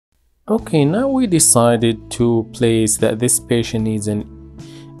Okay, now we decided to place that this patient needs a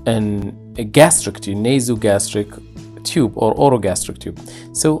gastric tube, nasogastric tube or orogastric tube.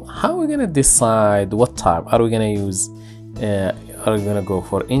 So how are we gonna decide what type? Are we gonna use? Are we gonna go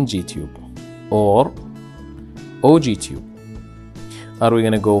for NG tube or OG tube? Are we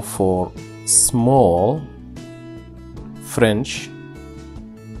gonna go for small French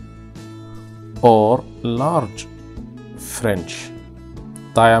or large French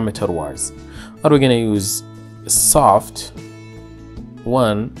diameter wise? Are we gonna use soft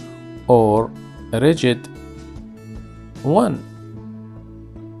one or rigid one?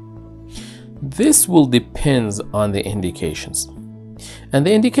 This will depend on the indications, and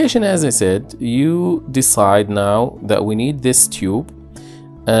the indication, as I said, you decide now that we need this tube,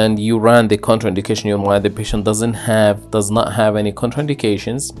 and you run the contraindication in your mind. The patient does not have any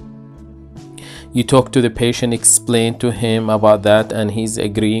contraindications. You talk to the patient, explain to him about that, and he's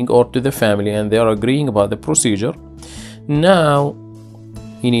agreeing, or to the family, and they are agreeing about the procedure. Now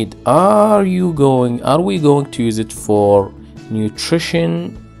you need, are we going to use it for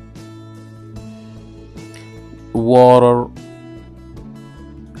nutrition, water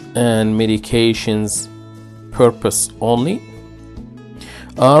and medications purpose only?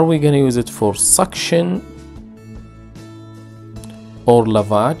 Are we going to use it for suction or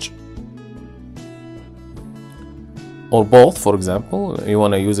lavage, or both? For example, you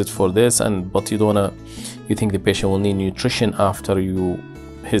want to use it for this, but you think the patient will need nutrition after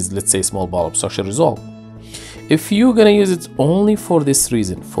his, let's say, small bowel obstruction resolve. If you're going to use it only for this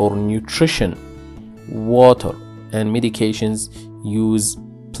reason, for nutrition, water and medications, use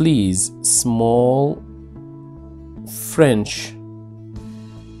please small French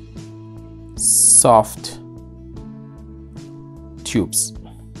soft tubes.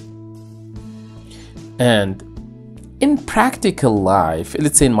 And in practical life,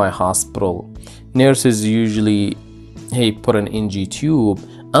 let's say in my hospital, nurses usually, hey, put an NG tube.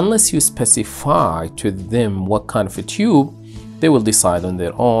 Unless you specify to them what kind of a tube, they will decide on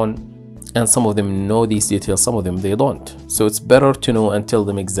their own. And some of them know these details, some of them they don't. So it's better to know and tell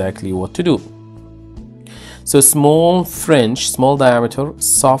them exactly what to do. So small French, small diameter,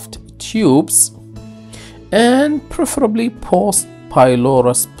 soft tubes, and preferably post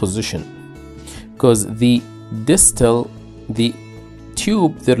pylorus position, because the distal, the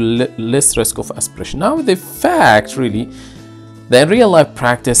tube, there's less risk of aspiration. Now the fact really that in real life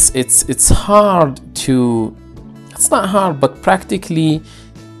practice, it's hard to, it's not hard, but practically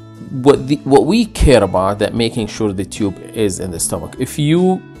what we care about, that making sure the tube is in the stomach. If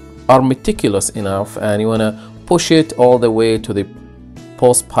you are meticulous enough and you want to push it all the way to the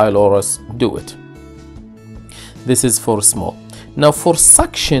post pylorus, do it. This is for small. Now for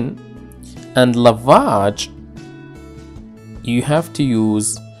suction and lavage, you have to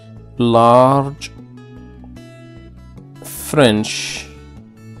use large French,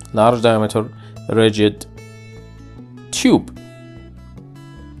 large diameter, rigid tube,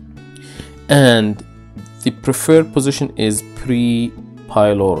 and the preferred position is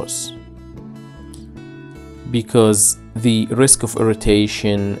pre-pylorus, because the risk of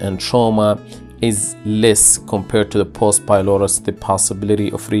irritation and trauma is less compared to the post-pylorus, the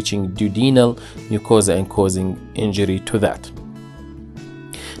possibility of reaching duodenal mucosa and causing injury to that.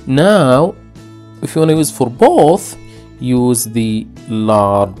 Now, if you want to use for both, use the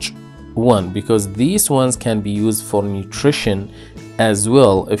large one, because these ones can be used for nutrition as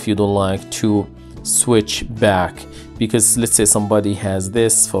well if you don't like to switch back. Because let's say somebody has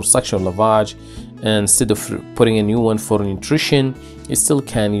this for suction or lavage, and instead of putting a new one for nutrition, you still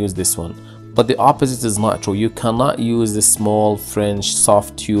can use this one. But the opposite is not true. You cannot use the small French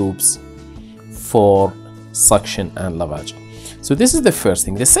soft tubes for suction and lavage. So this is the first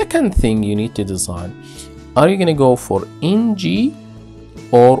thing. The second thing you need to decide, are you going to go for NG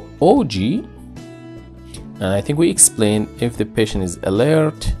or OG? And I think we explained, if the patient is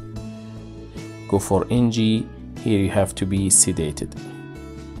alert, go for NG. Here you have to be sedated.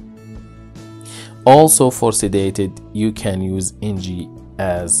 Also for sedated, you can use NG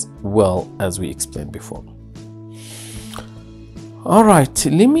as well, as we explained before. All right,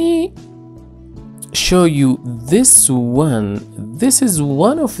 let me show you this one. This is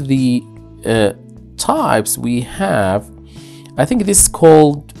one of the types we have. I think this is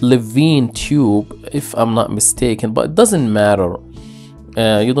called Levine tube, if I'm not mistaken, but it doesn't matter.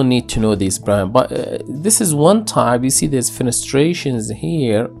 You don't need to know this brand, but this is one type. You see there's fenestrations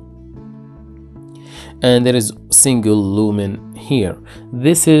here, and there is single lumen here.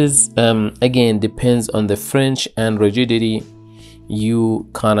 This is again depends on the French and rigidity. You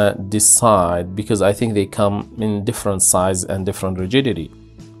kind of decide, because I think they come in different size and different rigidity.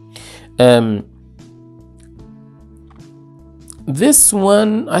 This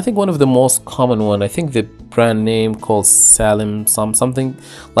one, I think one of the most common one, I think the brand name called Salim, something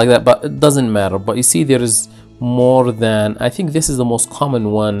like that, but it doesn't matter. But you see there is more than, I think this is the most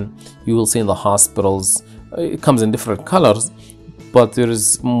common one you will see in the hospitals. It comes in different colors, but there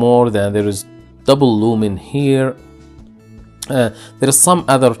is more than, there is double lumen here. There are some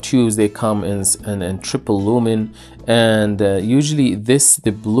other tubes, they come in triple lumen, and usually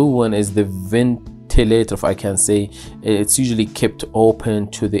the blue one is the ventilator, if I can say. It's usually kept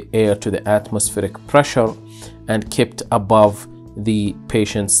open to the air, to the atmospheric pressure, and kept above the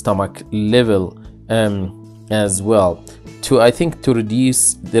patient's stomach level as well, to, I think, to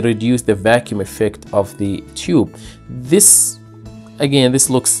reduce the vacuum effect of the tube. This, again, this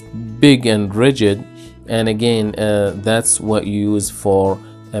looks big and rigid, and again that's what you use for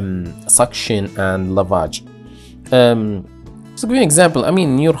suction and lavage. So give you an example. I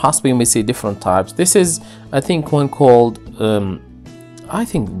mean, in your hospital you may see different types. This is, I think, one called I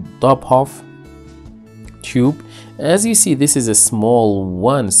think Dobhoff tube. As you see, this is a small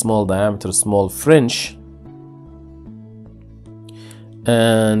one, small diameter, small French,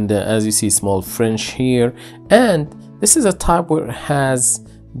 and as you see, small French here. And this is a type where it has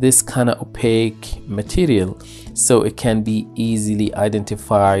this kind of opaque material, so it can be easily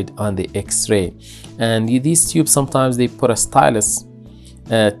identified on the X-ray. And these tubes, sometimes they put a stylus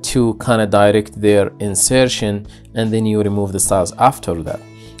to kind of direct their insertion, and then you remove the stylus after that.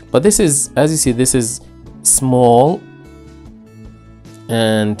 But this is, as you see, this is small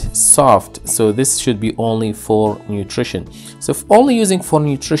and soft, so this should be only for nutrition. So if only using for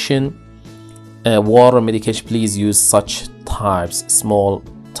nutrition, water, medication, please use such types, small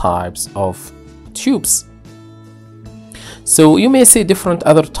types of tubes. So you may see different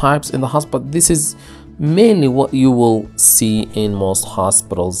other types in the hospital. This is mainly what you will see in most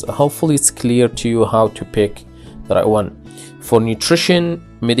hospitals. Hopefully it's clear to you how to pick the right one. For nutrition,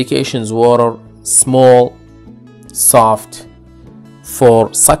 medications, water, small, soft.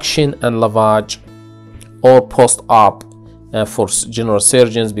 For suction and lavage, or post-op, for general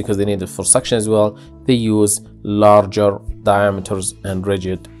surgeons, because they need it for suction as well, they use larger diameters and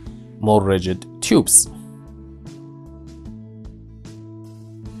more rigid tubes.